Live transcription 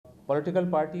political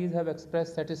parties have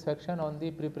expressed satisfaction on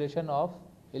the preparation of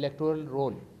electoral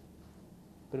roll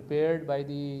prepared by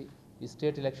the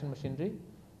state election machinery,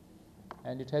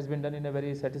 and it has been done in a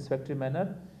very satisfactory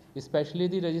manner, especially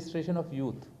the registration of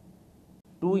youth.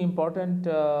 Two important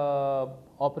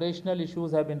operational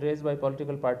issues have been raised by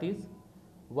political parties.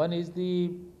 One is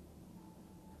the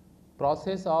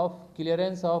process of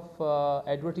clearance of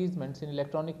advertisements in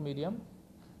electronic medium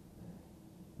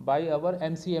by our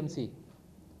MCMC,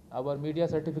 our media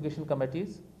certification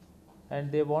committees,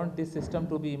 and they want this system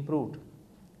to be improved.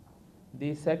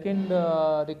 The second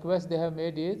request they have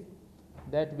made is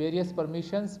that various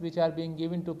permissions which are being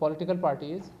given to political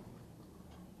parties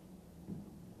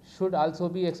should also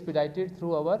be expedited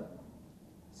through our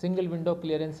single window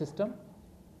clearance system.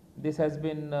 This has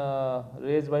been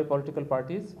raised by political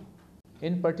parties.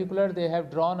 In particular, they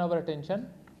have drawn our attention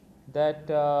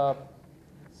that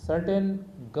certain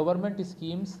government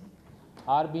schemes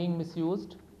are being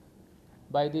misused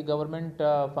by the government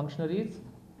functionaries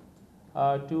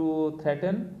to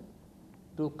threaten,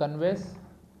 to convince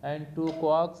and to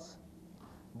coax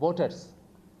voters.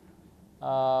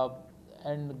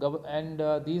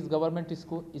 These government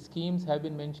schemes have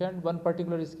been mentioned. One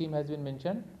particular scheme has been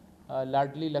mentioned,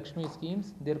 largely Lakshmi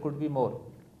schemes. There could be more.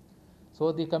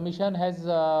 So the Commission has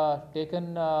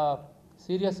taken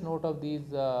serious note of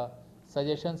these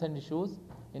suggestions and issues,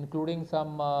 including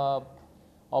some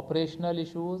operational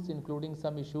issues, including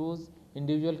some issues,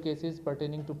 individual cases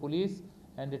pertaining to police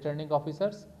and returning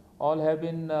officers. All have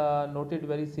been noted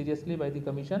very seriously by the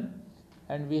Commission,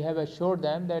 and we have assured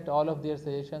them that all of their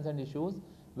suggestions and issues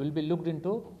will be looked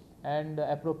into and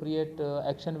appropriate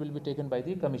action will be taken by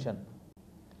the Commission.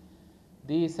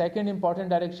 The second important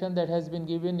direction that has been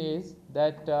given is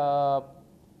that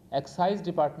Excise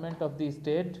Department of the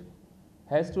state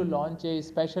has to launch a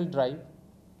special drive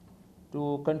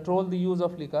to control the use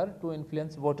of liquor to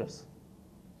influence voters.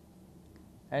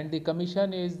 And the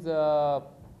Commission is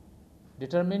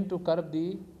determined to curb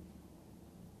the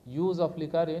use of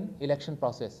liquor in election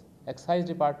process. Excise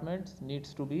Department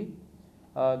needs to be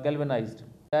galvanized.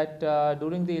 That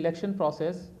during the election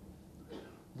process,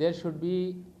 there should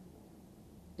be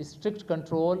strict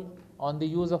control on the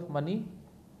use of money,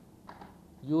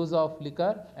 use of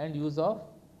liquor and use of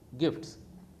gifts.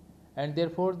 And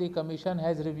therefore, the Commission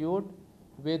has reviewed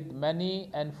with many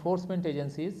enforcement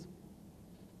agencies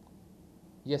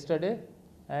yesterday,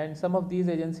 and some of these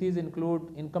agencies include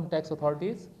income tax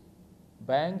authorities,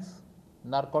 banks,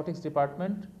 narcotics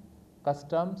department,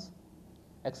 customs,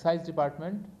 excise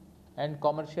department and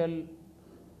commercial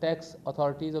tax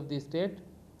authorities of the state,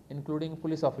 including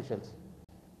police officials.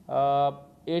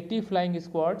 80 flying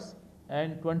squads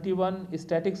and 21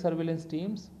 static surveillance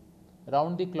teams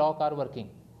round the clock are working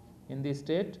in the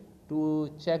state to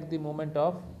check the movement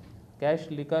of cash,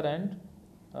 liquor and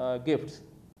gifts.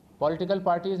 Political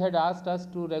parties had asked us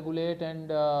to regulate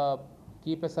and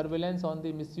keep a surveillance on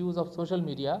the misuse of social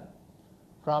media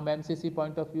from MCC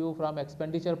point of view, from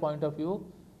expenditure point of view.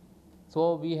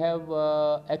 So we have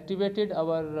activated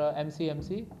our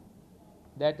MCMC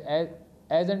that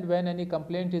as and when any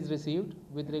complaint is received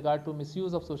with regard to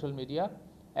misuse of social media,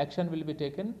 action will be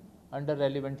taken under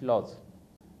relevant laws.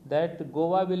 That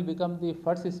Goa will become the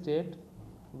first state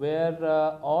where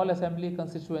all assembly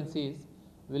constituencies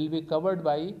will be covered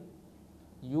by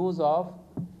use of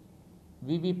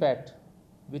VVPAT,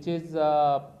 which is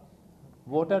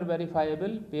voter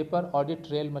verifiable paper audit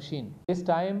trail machine. This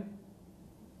time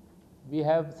we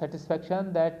have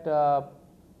satisfaction that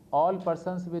all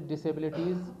persons with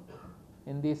disabilities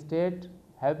in the state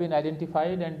have been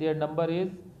identified and their number is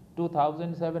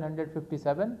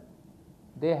 2,757.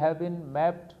 They have been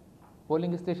mapped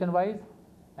polling station wise,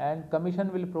 and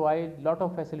Commission will provide lot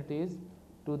of facilities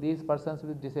to these persons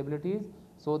with disabilities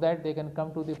so that they can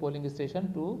come to the polling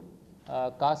station to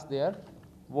cast their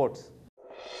votes.